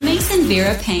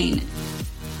Vera Payne.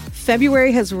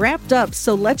 February has wrapped up,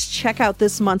 so let's check out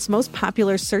this month's most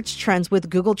popular search trends with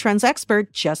Google Trends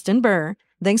expert Justin Burr.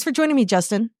 Thanks for joining me,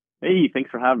 Justin. Hey, thanks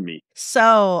for having me.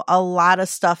 So a lot of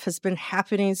stuff has been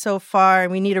happening so far,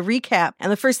 and we need a recap.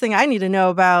 And the first thing I need to know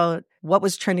about what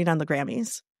was trending on the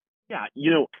Grammys. Yeah,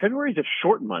 February is a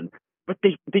short month, but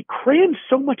they cram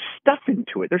so much stuff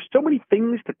into it. There's so many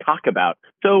things to talk about.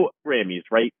 So Grammys,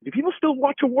 right? Do people still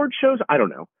watch award shows? I don't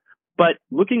know. But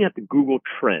looking at the Google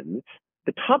Trends,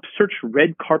 the top search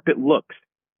red carpet looks.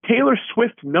 Taylor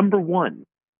Swift, number 1.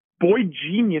 Boy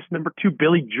Genius, number 2.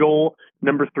 Billy Joel,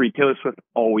 number 3. Taylor Swift,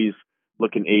 always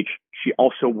looking H. She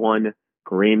also won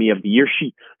Grammy of the Year.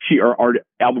 Or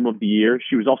Album of the Year.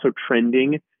 She was also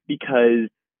trending because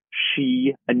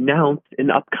she announced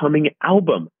an upcoming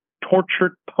album.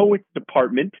 Tortured Poets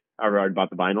Department. I already bought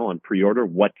the vinyl on pre-order.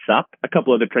 What's Up? A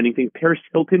couple other trending things. Paris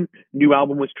Hilton, new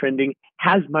album was trending.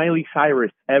 Has Miley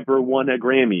Cyrus ever won a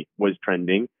Grammy? Was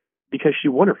trending because she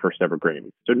won her first ever Grammy.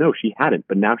 So no, she hadn't,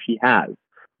 but now she has.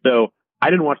 So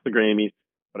I didn't watch the Grammys,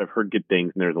 but I've heard good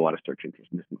things, and there's a lot of search interest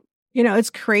in this movie.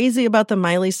 It's crazy about the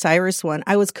Miley Cyrus one.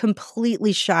 I was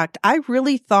completely shocked. I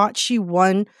really thought she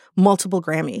won multiple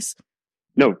Grammys.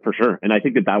 No, for sure. And I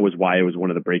think that was why it was one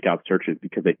of the breakout searches,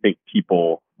 because I think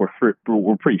people were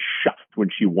pretty shocked when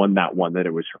she won that one that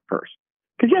it was her first.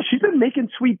 Because, yeah, she's been making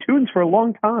sweet tunes for a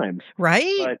long time.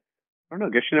 Right? But I don't know. I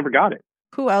guess she never got it.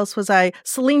 Who else was I?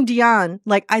 Celine Dion.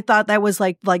 I thought that was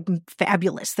like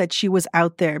fabulous that she was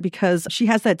out there because she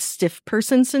has that stiff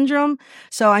person syndrome.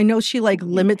 So I know she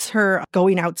limits her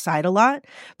going outside a lot,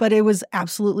 but it was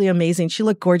absolutely amazing. She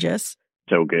looked gorgeous.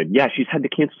 So good. Yeah, she's had to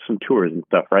cancel some tours and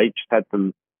stuff, right? She's had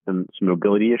some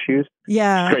mobility issues.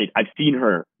 Yeah. It's great. I've seen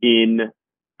her in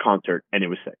concert and it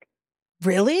was sick.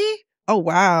 Really? Oh,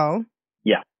 wow.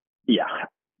 Yeah.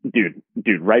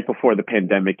 Dude, right before the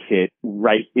pandemic hit,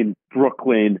 right in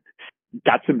Brooklyn,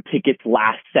 got some tickets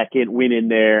last second, went in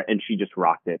there, and she just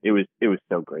rocked it. It was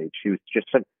so great. She was just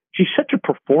she's such a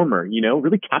performer,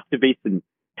 really captivates an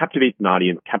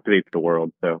audience, captivates the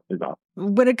world. So it's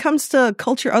awesome. When it comes to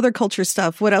other culture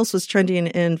stuff, what else was trending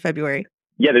in February?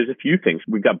 Yeah, there's a few things.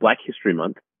 We've got Black History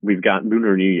Month. We've got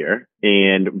Lunar New Year,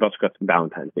 and we've also got some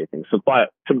Valentine's Day things. So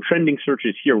some trending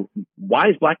searches here. Why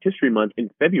is Black History Month in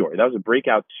February? That was a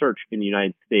breakout search in the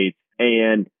United States.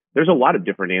 And there's a lot of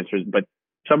different answers, but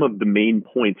some of the main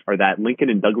points are that Lincoln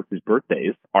and Douglas's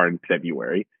birthdays are in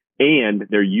February. And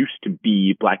there used to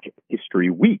be Black History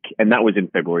Week, and that was in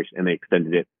February, and they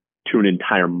extended it to an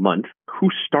entire month. Who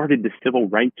started the civil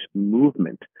rights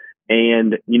movement?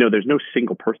 And, there's no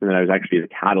single person that was actually the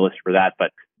catalyst for that,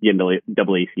 but the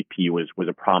NAACP was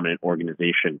a prominent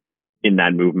organization in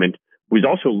that movement. We was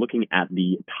also looking at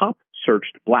the top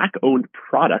searched Black-owned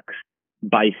products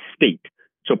by state.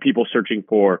 So people searching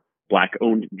for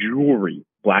Black-owned jewelry,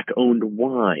 Black-owned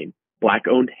wine,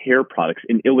 Black-owned hair products.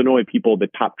 In Illinois, the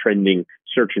top trending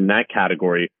search in that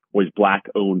category was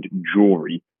Black-owned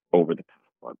jewelry over the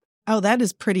past month. Oh, that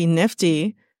is pretty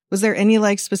nifty. Was there any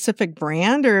specific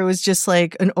brand, or it was just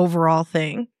an overall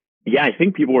thing? Yeah, I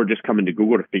think people were just coming to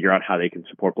Google to figure out how they can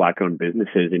support Black-owned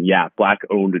businesses. And yeah,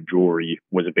 Black-owned jewelry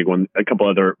was a big one. A couple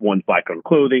other ones, Black-owned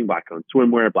clothing, Black-owned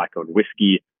swimwear, Black-owned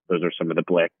whiskey. Those are some of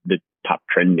the top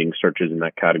trending searches in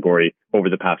that category over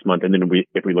the past month. And then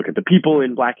if we look at the people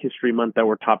in Black History Month that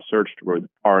were top searched, Rosa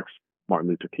Parks, Martin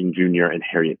Luther King Jr., and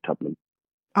Harriet Tubman.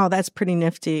 Oh, that's pretty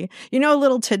nifty. A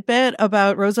little tidbit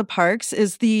about Rosa Parks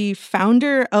is the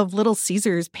founder of Little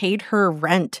Caesars paid her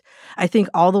rent, I think,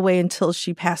 all the way until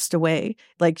she passed away.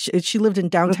 She lived in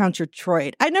downtown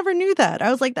Detroit. I never knew that.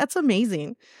 I was like, that's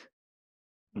amazing.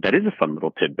 That is a fun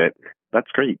little tidbit.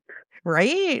 That's great.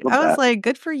 Right? I was like,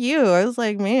 good for you. I was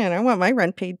like, man, I want my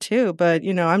rent paid too. But,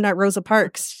 I'm not Rosa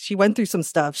Parks. She went through some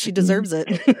stuff. She deserves it.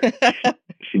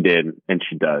 She did, and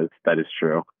she does. That is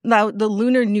true. Now, the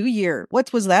Lunar New Year,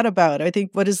 what was that about? I think,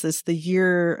 what is this? The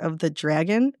Year of the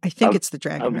Dragon? I think it's the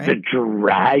dragon, right? The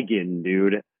dragon,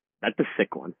 dude. That's a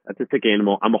sick one. That's a sick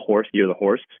animal. I'm a horse. You're the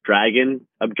horse. Dragon,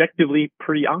 objectively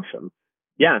pretty awesome.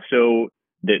 Yeah, so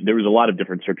there was a lot of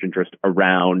different search interest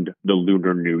around the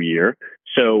Lunar New Year.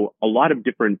 So a lot of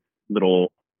different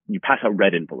you pass out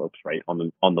red envelopes, right,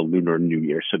 on the Lunar New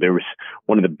Year. So there was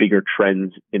one of the bigger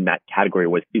trends in that category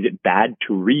was, is it bad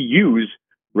to reuse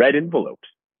red envelopes?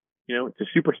 It's a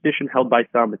superstition held by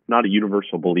some. It's not a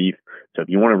universal belief. So if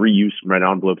you want to reuse some red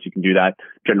envelopes, you can do that.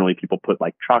 Generally, people put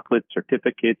chocolate,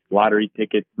 certificates, lottery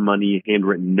tickets, money,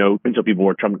 handwritten notes. And so people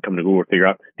were trying to come to Google to figure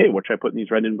out, hey, what should I put in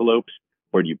these red envelopes?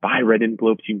 Where do you buy red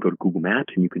envelopes? You can go to Google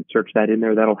Maps and you can search that in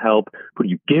there. That'll help. Who do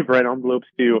you give red envelopes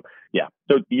to? Yeah.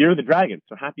 So it's the year of the dragon.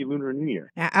 So happy Lunar New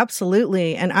Year. Yeah,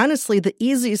 absolutely. And honestly, the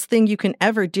easiest thing you can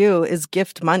ever do is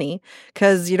gift money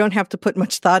because you don't have to put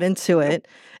much thought into it.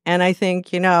 And I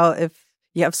think, if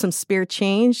you have some spare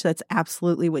change, that's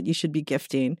absolutely what you should be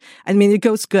gifting. I mean, it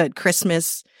goes good.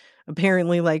 Christmas,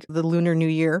 apparently, like the Lunar New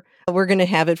Year. We're going to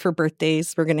have it for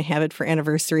birthdays. We're going to have it for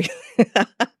anniversary.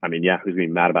 I mean, yeah, who's going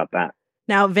to be mad about that?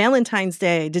 Now, Valentine's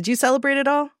Day, did you celebrate at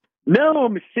all? No,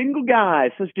 I'm a single guy,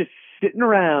 so it's just sitting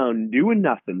around doing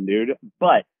nothing, dude.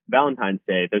 But Valentine's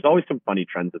Day, there's always some funny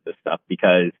trends with this stuff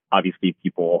because obviously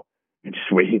people are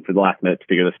just waiting for the last minute to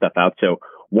figure this stuff out. So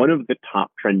one of the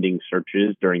top trending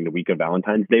searches during the week of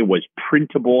Valentine's Day was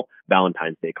printable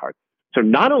Valentine's Day cards. So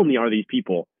not only are these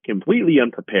people completely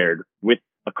unprepared with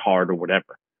a card or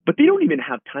whatever, but they don't even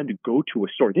have time to go to a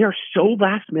store. They are so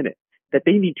last minute that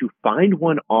they need to find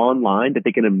one online that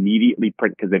they can immediately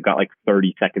print because they've got like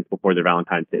 30 seconds before their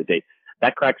Valentine's Day date.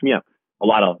 That cracks me up. A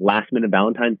lot of last minute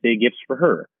Valentine's Day gifts for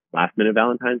her, last minute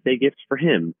Valentine's Day gifts for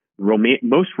him.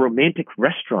 Most romantic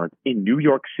restaurants in New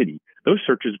York City. Those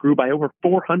searches grew by over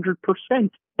 400%.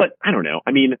 But I don't know.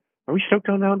 I mean, are we stoked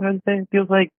on Valentine's Day? It feels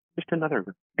like just another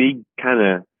big kind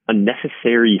of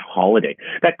unnecessary holiday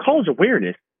that calls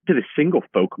awareness to the single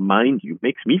folk, mind you.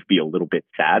 Makes me feel a little bit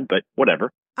sad, but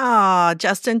whatever. Aw,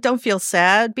 Justin, don't feel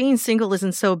sad. Being single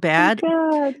isn't so bad.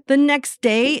 The next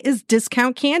day is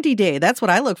Discount Candy Day. That's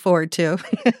what I look forward to.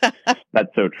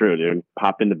 That's so true, dude.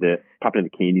 Pop into the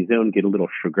candy zone, get a little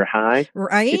sugar high.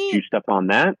 Right? Get juiced up on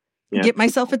that. Yeah. Get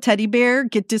myself a teddy bear,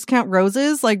 get discount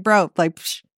roses. Like, bro,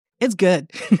 it's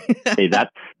good. Hey,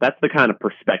 that's the kind of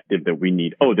perspective that we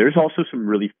need. Oh, there's also some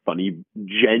really funny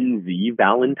Gen Z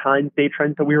Valentine's Day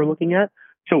trends that we were looking at.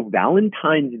 So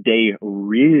Valentine's Day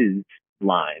Riz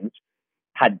lines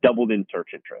had doubled in search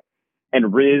interest.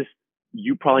 And Riz,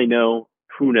 you probably know,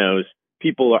 who knows?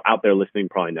 People are out there listening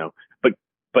probably know.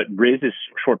 But Riz is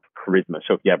short for charisma.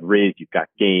 So if you have Riz, you've got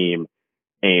game,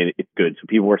 and it's good. So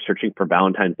people are searching for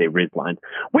Valentine's Day Riz lines,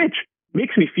 which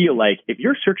makes me feel like if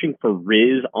you're searching for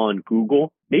Riz on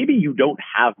Google, maybe you don't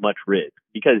have much Riz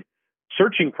because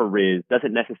searching for Riz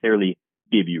doesn't necessarily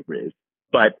give you Riz.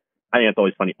 But I think that's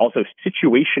always funny. Also,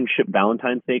 situationship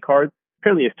Valentine's Day cards.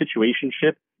 Apparently a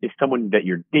situationship is someone that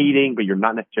you're dating, but you're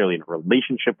not necessarily in a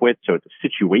relationship with. So it's a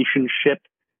situationship.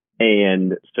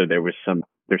 And so there's some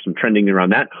trending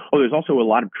around that. Oh, there's also a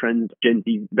lot of trends, Gen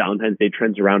Z Valentine's Day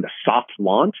trends around a soft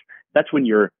launch. That's when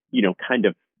you're, kind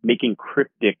of making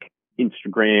cryptic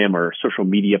Instagram or social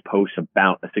media posts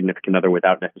about a significant other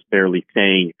without necessarily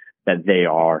saying that they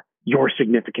are your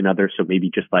significant other. So maybe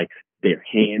just like their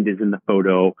hand is in the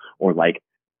photo or like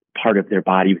part of their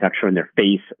body without showing their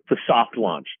face. It's a soft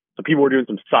launch. So people were doing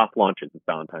some soft launches this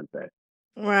Valentine's Day.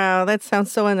 Wow, that sounds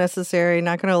so unnecessary.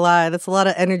 Not going to lie. That's a lot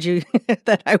of energy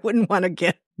that I wouldn't want to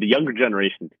get. The younger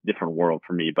generation is a different world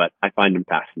for me, but I find them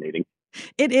fascinating.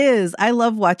 It is. I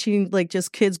love watching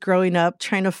just kids growing up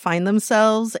trying to find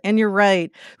themselves. And you're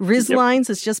right. Riz lines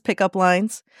is just pickup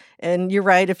lines. And you're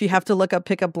right. If you have to look up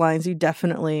pickup lines, you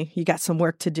got some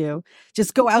work to do.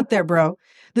 Just go out there, bro.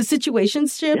 The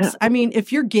situationships. I mean,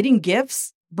 if you're getting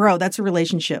gifts, bro, that's a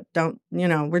relationship.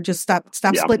 We're just stop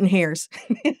splitting hairs.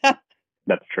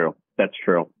 That's true.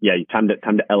 Yeah. Time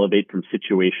to elevate from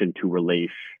situation to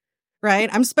relation. Right.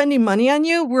 I'm spending money on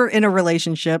you. We're in a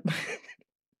relationship.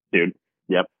 Dude.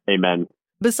 Yep. Amen.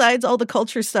 Besides all the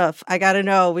culture stuff, I got to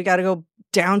know, we got to go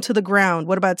down to the ground.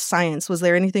 What about science? Was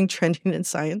there anything trending in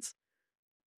science?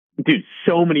 Dude,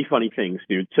 so many funny things,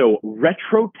 dude. So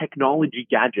retro technology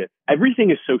gadgets.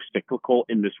 Everything is so cyclical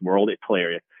in this world. It's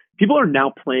hilarious. People are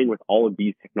now playing with all of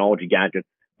these technology gadgets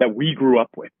that we grew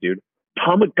up with, dude.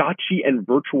 Tamagotchi and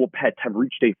virtual pets have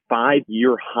reached a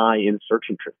 5-year high in search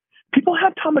interest. People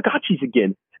have Tamagotchis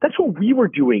again. That's what we were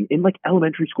doing in like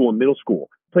elementary school and middle school,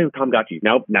 playing with Tamagotchis.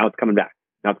 Now it's coming back.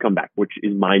 Which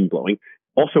is mind blowing.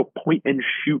 Also, point and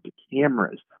shoot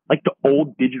cameras, like the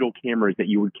old digital cameras that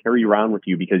you would carry around with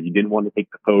you because you didn't want to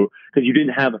take the photo, because you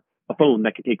didn't have a phone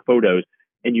that could take photos,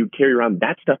 and you carry around.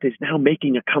 That stuff is now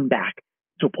making a comeback.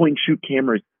 So point and shoot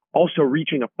cameras also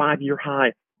reaching a 5-year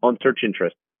high on search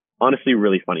interest. Honestly,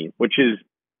 really funny,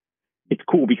 it's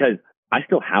cool because I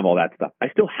still have all that stuff. I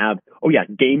still have,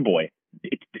 Game Boy.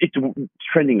 It's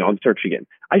trending on search again.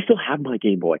 I still have my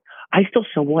Game Boy. I still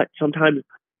sometimes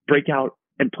break out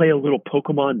and play a little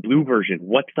Pokemon Blue version.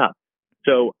 What's up?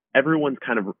 So everyone's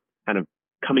kind of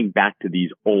coming back to these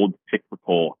old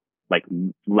cyclical, like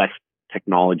less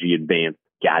technology advanced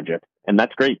gadgets. And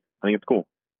that's great. I think it's cool.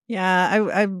 Yeah,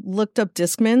 I looked up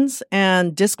Discmans,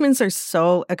 and Discmans are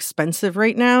so expensive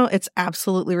right now. It's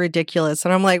absolutely ridiculous.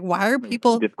 And I'm like, why are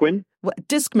people Discman? what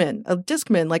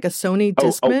Discman, like a Sony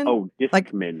Discman? Oh,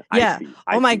 Like, Discman. I yeah. see. Oh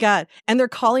I my see. God. And they're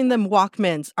calling them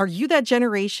Walkmans. Are you that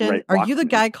generation? Right, Are you the Walkman.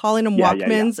 guy calling them Yeah, yeah, yeah.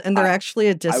 Walkmans and they're actually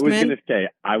a I was Discman? gonna say,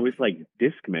 I was like,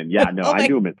 Discman. Yeah, no, Oh I my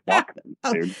knew him as God. Walkman,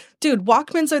 Oh, dude. dude,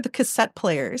 Walkmans are the cassette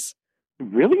players.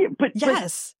 Really? But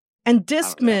Yes. And I don't know.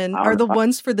 Discmen I are don't the know.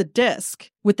 ones for the disc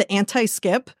with the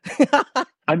anti-skip.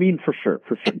 I mean, for sure.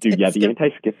 Dude, yeah, the Anti-skip.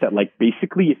 anti-skip set, like,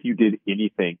 basically, if you did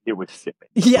anything, it was skipping.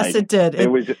 Yes, Like, it did.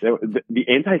 the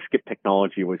anti-skip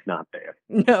technology was not there.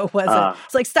 No, it wasn't.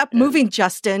 It's like, stop And, moving,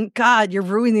 Justin. God, you're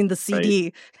ruining the right?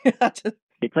 CD.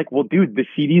 It's like, well, dude, the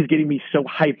CD is getting me so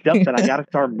hyped up that I got to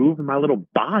start moving my little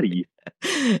body.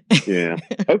 Yeah.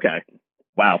 Okay.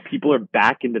 Wow, people are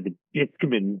back into the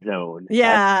Discman zone.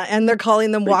 Yeah, and they're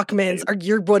calling them That's Walkmans. Are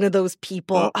you're one of those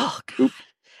people? Oh God. oops,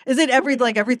 Is it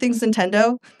everything's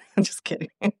Nintendo? I'm just kidding.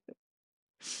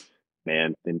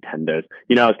 man, Nintendo's.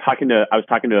 You know, I was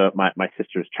talking to my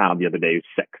sister's child the other day who's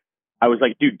 6. I was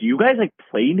like, dude, do you guys like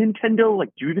play Nintendo? Like,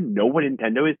 do you even know what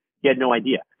Nintendo is? He had no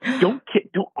idea.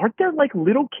 Aren't there like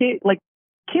little kid like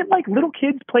can't like little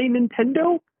kids play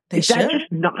Nintendo? They Is that should.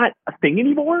 just not a thing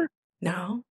anymore?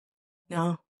 No.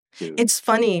 Dude, It's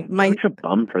funny. such a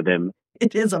bum for them.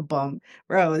 It is a bum,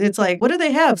 bro. It's like, what do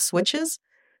they have? Switches?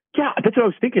 Yeah, that's what I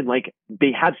was thinking. Like,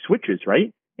 they have Switches,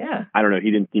 right? Yeah. I don't know.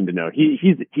 He didn't seem to know. He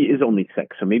is only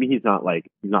 6, so maybe he's not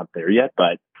there yet.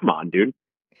 But come on, dude.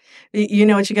 You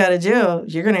know what you got to do?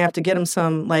 You're gonna have to get him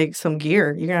some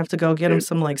gear. You're gonna have to go get him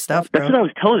some like stuff, bro. That's what I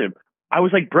was telling him. I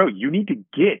was like, bro, you need to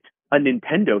get a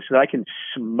Nintendo so that I can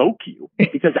smoke you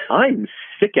because I'm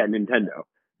sick at Nintendo.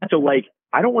 So like,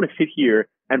 I don't want to sit here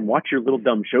and watch your little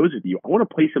dumb shows with you. I want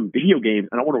to play some video games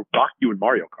and I want to rock you in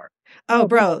Mario Kart. Oh,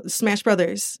 bro, Smash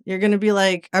Brothers. You're gonna be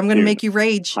like, I'm gonna make you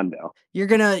rage. Hundo. You're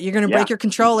gonna break your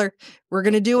controller. We're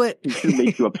gonna do it. It's gonna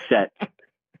make you upset.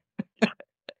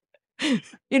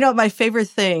 You know, my favorite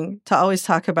thing to always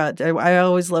talk about, I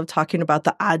always love talking about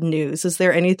the odd news. Is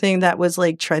there anything that was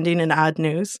like trending in odd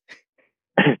news?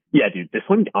 Yeah, dude, this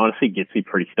one honestly gets me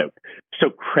pretty stoked. So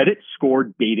credit score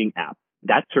dating app,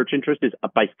 that search interest is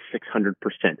up by 600%.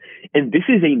 And this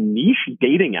is a niche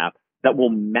dating app that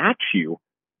will match you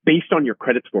based on your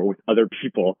credit score with other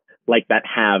people like that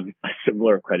have a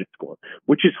similar credit score,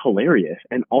 which is hilarious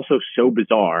and also so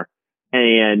bizarre.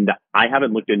 And I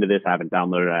haven't looked into this. I haven't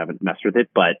downloaded it. I haven't messed with it,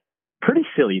 but pretty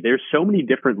silly. There's so many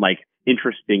different like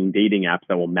interesting dating apps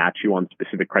that will match you on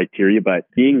specific criteria. But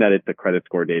being that it's a credit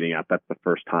score dating app, that's the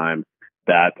first time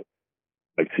that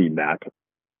I've seen that.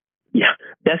 Yeah.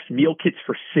 Best meal kits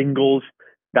for singles,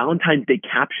 Valentine's Day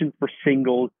captions for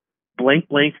singles, blank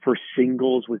for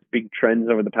singles with big trends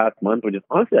over the past month, which is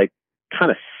honestly like kind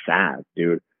of sad,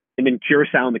 dude. And then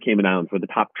Curacao and the Cayman Islands were the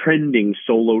top trending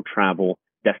solo travel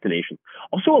destinations.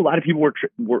 Also, a lot of people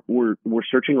were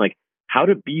searching like how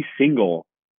to be single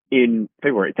in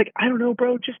February. It's like, I don't know,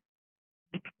 bro. Just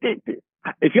if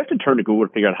you have to turn to Google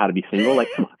to figure out how to be single, like,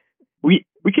 come on, we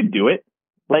can do it.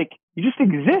 Like, you just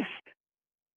exist.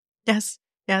 Yes,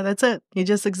 yeah, that's it. You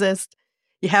just exist.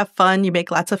 You have fun. You make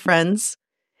lots of friends,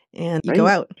 and you go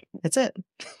out. That's it.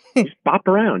 Just bop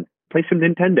around, play some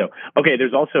Nintendo. Okay,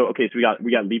 there's also so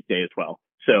we got Leap Day as well.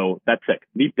 So that's sick.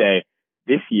 Leap Day.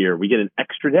 This year, we get an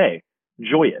extra day,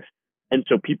 joyous. And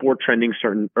so people were trending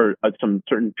some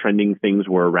certain trending things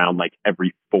were around like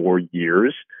every 4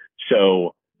 years.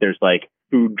 So there's like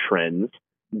food trends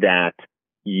that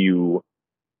you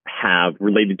have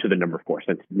related to the number 4,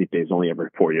 since Leap Day is only every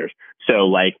 4 years. So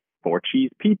like 4 cheese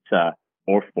pizza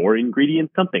or 4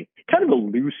 ingredient something. Kind of a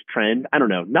loose trend. I don't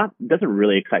know. Doesn't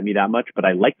really excite me that much, but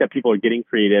I like that people are getting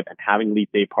creative and having Leap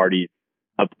Day parties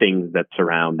of things that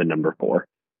surround the number 4.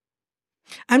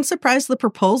 I'm surprised the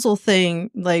proposal thing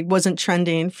like wasn't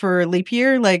trending for leap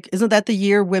year. Like, isn't that the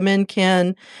year women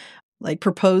can like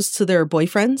propose to their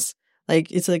boyfriends?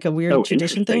 Like, it's like a weird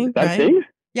tradition thing, that right? Thing?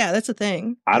 Yeah, that's a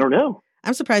thing. I don't know.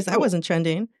 I'm surprised that wasn't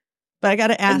trending. But I got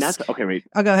to ask. And that's okay. Wait.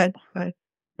 Oh, go ahead.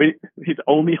 Wait, he's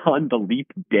only on the leap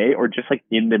day, or just like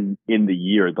in the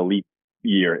year, the leap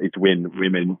year is when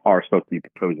women are supposed to be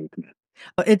proposing to men.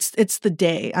 It's the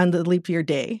day on the leap year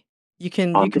day. You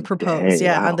can propose. Day,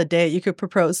 yeah, wow. on the day you could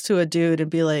propose to a dude and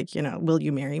be like, will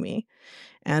you marry me?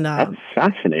 And that's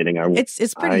fascinating.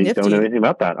 It's pretty nifty. I don't know anything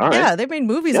about that. All right. Yeah, they made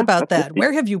movies about that. Nifty.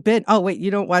 Where have you been? Oh, wait, you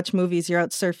don't watch movies. You're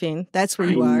out surfing. That's where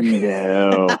you are.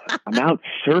 No, I'm out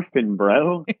surfing,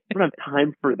 bro. I don't have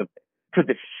time for the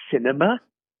cinema.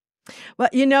 Well,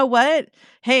 you know what?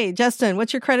 Hey, Justin,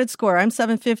 what's your credit score? I'm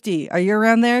 750. Are you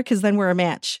around there? Because then we're a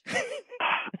match.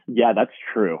 Yeah, that's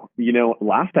true.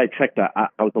 Last I checked, I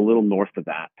was a little north of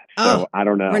that. Oh, So I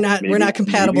don't know. we're not Maybe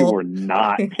compatible. we're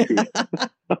not, dude.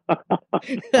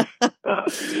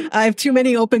 I have too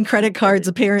many open credit cards,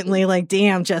 apparently. Like,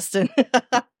 damn, Justin.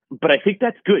 But I think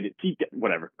that's good. See,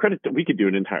 whatever. We could do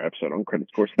an entire episode on credit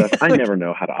score stuff. I never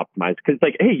know how to optimize because,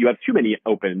 like, hey, you have too many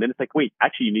open. And then it's like, wait,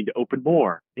 actually, you need to open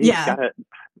more. And you just Yeah. gotta,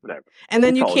 whatever. And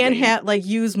then It's you all a can't game.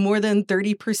 use more than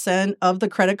 30% of the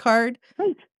credit card.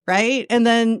 Right. Right. And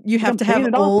then you have I'm to have paying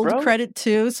it off, old bro. credit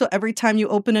too. So every time you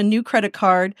open a new credit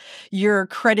card, your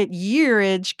credit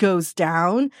yearage goes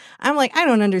down. I'm like, I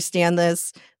don't understand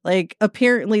this. Like,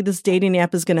 apparently this dating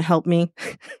app is going to help me.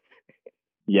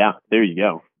 Yeah, there you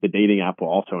go. The dating app will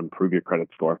also improve your credit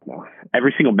score. No.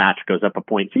 Every single match goes up a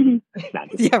point.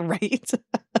 Yeah, right.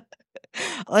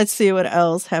 Let's see what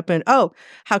else happened. Oh,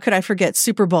 how could I forget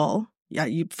Super Bowl? Yeah,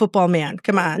 you football man.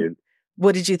 Come on. Dude.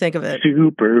 What did you think of it?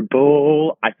 Super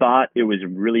Bowl. I thought it was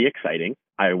really exciting.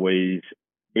 The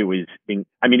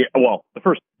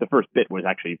first bit was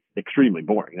actually extremely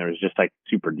boring. There was just like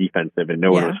super defensive and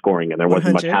no one was scoring and there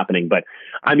wasn't 100. much happening. But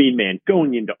I mean, man,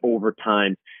 going into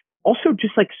overtime, also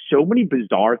just like so many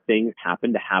bizarre things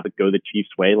happened to have it go the Chiefs'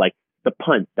 way. Like the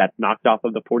punt that knocked off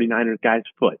of the 49ers guy's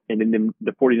foot and then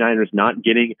the 49ers not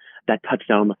getting that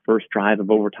touchdown on the first drive of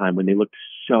overtime when they looked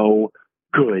so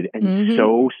good and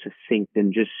so succinct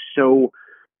and just so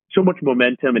much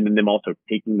momentum, and then them also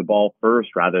taking the ball first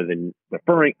rather than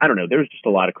deferring. I don't know. There was just a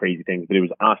lot of crazy things, but it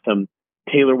was awesome.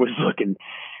 Taylor was looking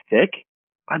sick.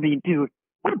 I mean, dude,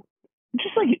 what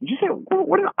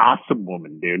an awesome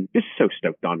woman, dude. Just so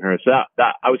stoked on her. So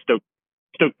that I was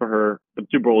stoked for her. The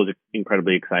Super Bowl was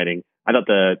incredibly exciting. I thought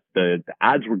the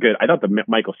ads were good. I thought the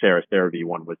Michael Cera CeraVe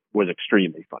one was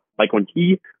extremely fun. Like when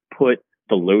he put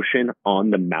the lotion on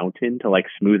the mountain to like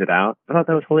smooth it out, I thought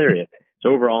that was hilarious. So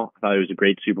overall, I thought it was a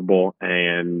great Super Bowl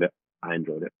and I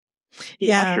enjoyed it.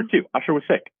 Yeah. Usher too. Usher was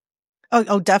sick.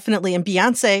 Oh, definitely. And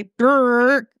Beyonce,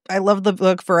 I love the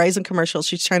Verizon commercial.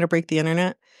 She's trying to break the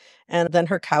internet. And then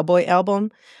her Cowboy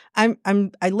album. I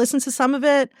listened to some of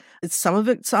it. Some of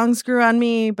it songs grew on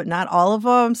me, but not all of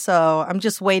them. So I'm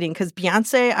just waiting because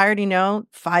Beyonce, I already know,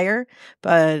 fire.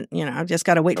 But, I've just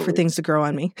got to wait for things to grow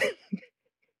on me.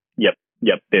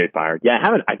 Yep, very fired. Yeah,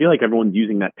 I feel like everyone's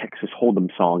using that Texas Hold'em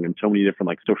song in so many different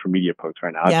like social media posts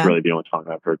right now. That's really the only song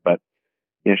I've heard. But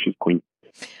yeah, she's queen.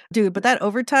 Dude, but that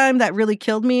overtime, that really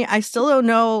killed me. I still don't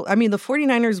know. I mean, the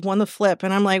 49ers won the flip,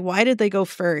 and I'm like, why did they go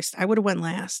first? I would have went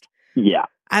last. Yeah.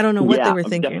 I don't know what they were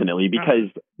thinking. Definitely,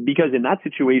 because in that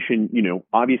situation,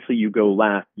 obviously you go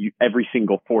last. Every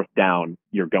single fourth down,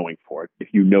 you're going for it if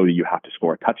you know that you have to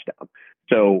score a touchdown.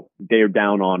 So they're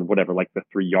down on whatever, like the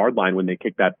 3-yard line when they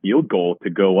kick that field goal to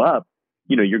go up.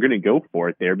 You're going to go for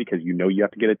it there because you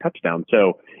have to get a touchdown.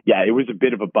 So yeah, it was a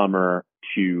bit of a bummer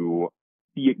to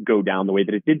see it go down the way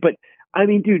that it did. But I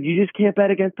mean, dude, you just can't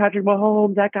bet against Patrick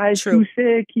Mahomes. That guy's too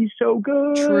sick. He's so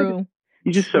good. True.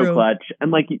 He's just so clutch.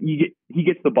 And like he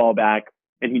gets the ball back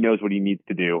and he knows what he needs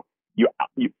to do. You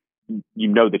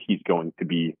know that he's going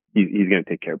to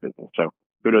take care of business. So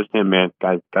kudos to him, man.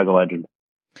 Guy's a legend.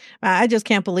 I just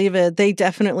can't believe it. They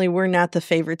definitely were not the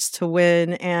favorites to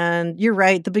win. And you're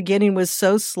right. The beginning was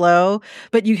so slow,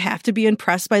 but you have to be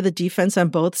impressed by the defense on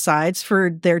both sides for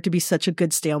there to be such a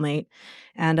good stalemate.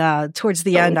 And towards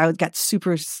the end, I got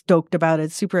super stoked about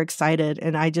it, super excited.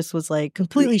 And I just was like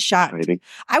completely shocked. Exciting.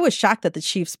 I was shocked that the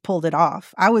Chiefs pulled it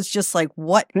off. I was just like,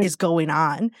 what is going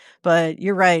on? But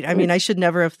you're right. I mean, I should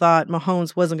never have thought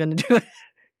Mahomes wasn't going to do it.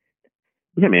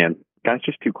 Yeah, man. Guy's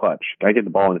just too clutch. Guy get the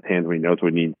ball in his hands when he knows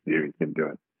what he needs to do. He's going to do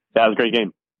it. That was a great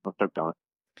game. I'm stoked on it.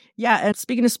 Yeah. And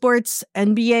speaking of sports,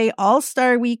 NBA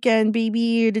All-Star Weekend,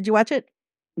 baby. Did you watch it?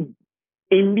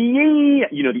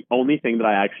 NBA. The only thing that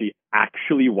I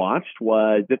actually watched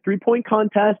was the 3-point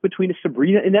contest between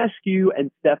Sabrina Ionescu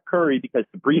and Steph Curry because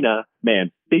Sabrina,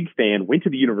 man, big fan, went to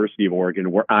the University of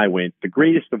Oregon where I went, the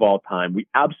greatest of all time. We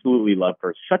absolutely love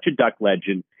her. Such a Duck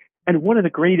legend and one of the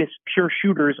greatest pure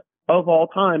shooters of all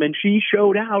time. And she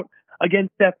showed out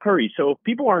against Steph Curry. So if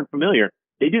people aren't familiar,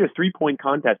 they did a 3-point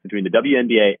contest between the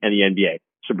WNBA and the NBA.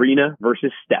 Sabrina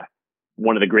versus Steph,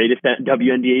 one of the greatest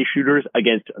WNBA shooters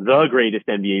against the greatest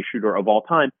NBA shooter of all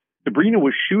time. Sabrina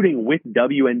was shooting with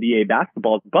WNBA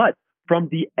basketballs, but from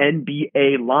the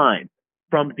NBA line.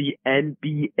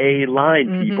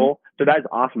 People. So that's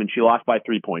awesome. And she lost by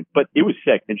 3 points, but it was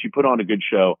sick. And she put on a good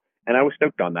show. And I was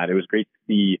stoked on that. It was great to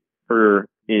see her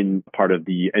in part of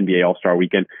the NBA All-Star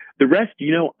Weekend. The rest,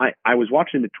 I was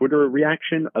watching the Twitter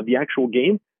reaction of the actual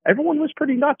game. Everyone was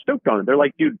pretty not stoked on it. They're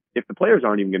like, dude, if the players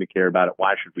aren't even going to care about it,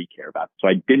 why should we care about it? So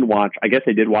I didn't watch. I guess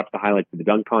I did watch the highlights of the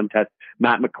dunk contest.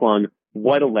 Matt McClung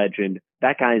What a legend.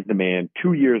 That guy's the man.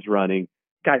 2 years running.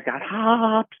 Guy's got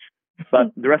hops.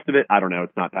 But the rest of it, I don't know.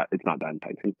 It's not that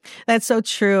enticing. That's so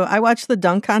true. I watch the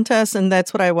dunk contest, and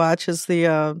that's what I watch is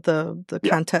the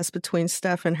contest between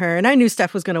Steph and her. And I knew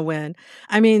Steph was going to win.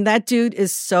 I mean, that dude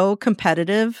is so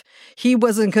competitive. He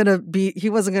wasn't going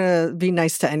to be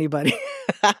nice to anybody.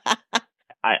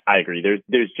 I agree.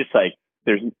 There's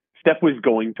Steph was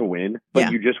going to win,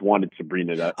 but you just wanted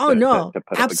Sabrina to put absolutely. up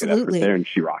a good effort there, and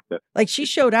she rocked it. Like, she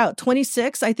showed out.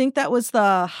 26, I think that was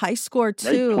the high score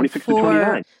too. Right, 26 for to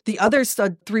 29. The other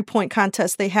 3-point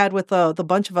contest they had with the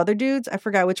bunch of other dudes. I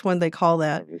forgot which one they call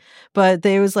that, but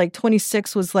they was like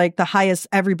 26 was like the highest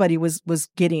everybody was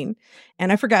getting,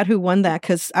 and I forgot who won that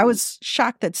because I was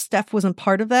shocked that Steph wasn't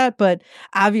part of that. But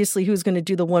obviously, he was going to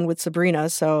do the one with Sabrina,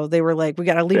 so they were like, we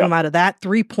got to leave him out of that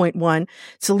 3-point one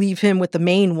to leave him with the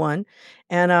main one.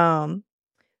 And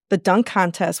the dunk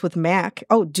contest with Mac.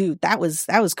 Oh, dude, that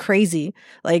was crazy.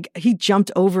 Like, he jumped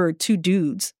over 2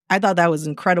 dudes. I thought that was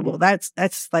incredible. That's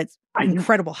like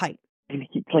incredible height. And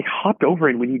he like hopped over,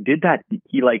 and when he did that,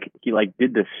 he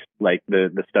did this like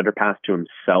the stutter pass to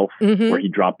himself, where he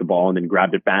dropped the ball and then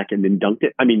grabbed it back and then dunked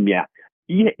it. I mean, yeah,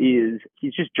 he's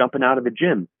just jumping out of the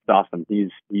gym. It's awesome.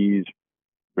 He's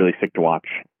really sick to watch.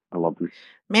 I love him.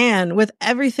 Man, with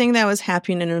everything that was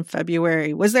happening in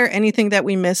February, was there anything that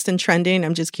we missed in trending?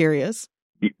 I'm just curious.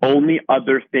 The only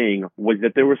other thing was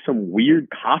that there were some weird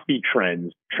coffee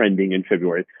trends trending in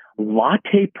February.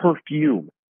 Latte perfume,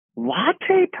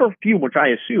 which I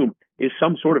assume is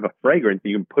some sort of a fragrance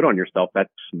you can put on yourself that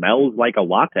smells like a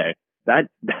latte. That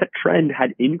trend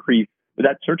had increased,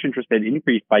 that search interest had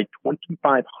increased by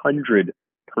 2,500%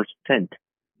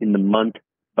 in the month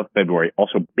of February.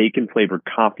 Also, bacon flavored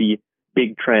coffee,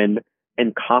 big trend,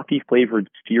 and coffee flavored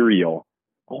cereal,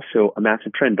 also a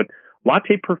massive trend. But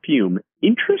latte perfume,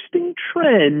 interesting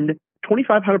trend.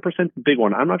 2,500% is a big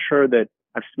one. I'm not sure that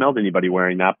I've smelled anybody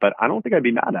wearing that, but I don't think I'd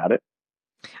be mad at it.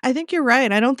 I think you're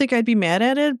right. I don't think I'd be mad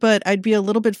at it, but I'd be a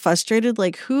little bit frustrated.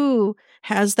 Like, who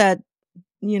has that,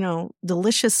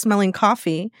 delicious smelling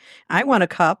coffee? I want a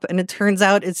cup, and it turns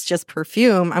out it's just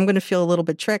perfume. I'm going to feel a little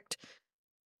bit tricked.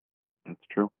 That's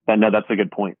true. No, that's a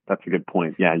good point.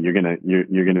 Yeah, you're gonna,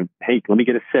 hey, let me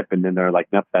get a sip, and then they're like,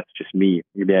 nope, that's just me.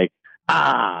 You'd be like,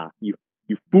 you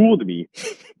fooled me.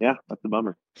 Yeah, that's a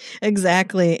bummer.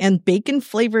 Exactly. And bacon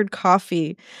flavored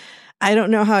coffee. I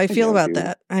don't know how I feel about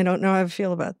that. And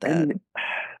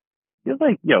you're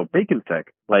like, bacon's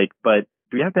sick. Like, but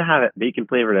do we have to have it bacon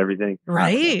flavored everything?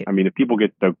 Right. I mean, if people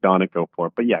get stoked on it, go for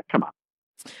it. But yeah, come on.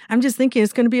 I'm just thinking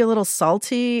it's going to be a little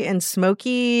salty and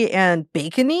smoky and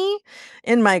bacony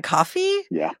in my coffee.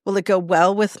 Yeah. Will it go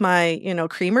well with my,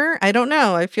 creamer? I don't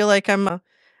know. I feel like I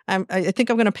think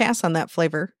I'm going to pass on that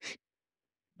flavor.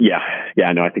 Yeah.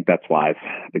 No, I think that's wise.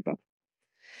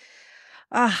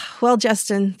 Well,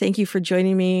 Justin, thank you for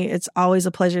joining me. It's always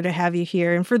a pleasure to have you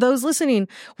here. And for those listening,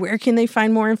 where can they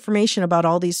find more information about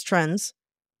all these trends?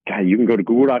 You can go to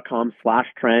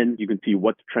google.com/trends. You can see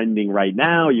what's trending right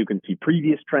now. You can see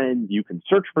previous trends. You can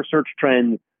search for search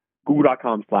trends.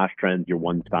 Google.com/trends, your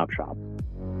one-stop shop.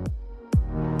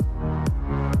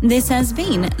 This has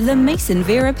been the Mason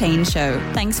Vera Payne Show.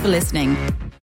 Thanks for listening.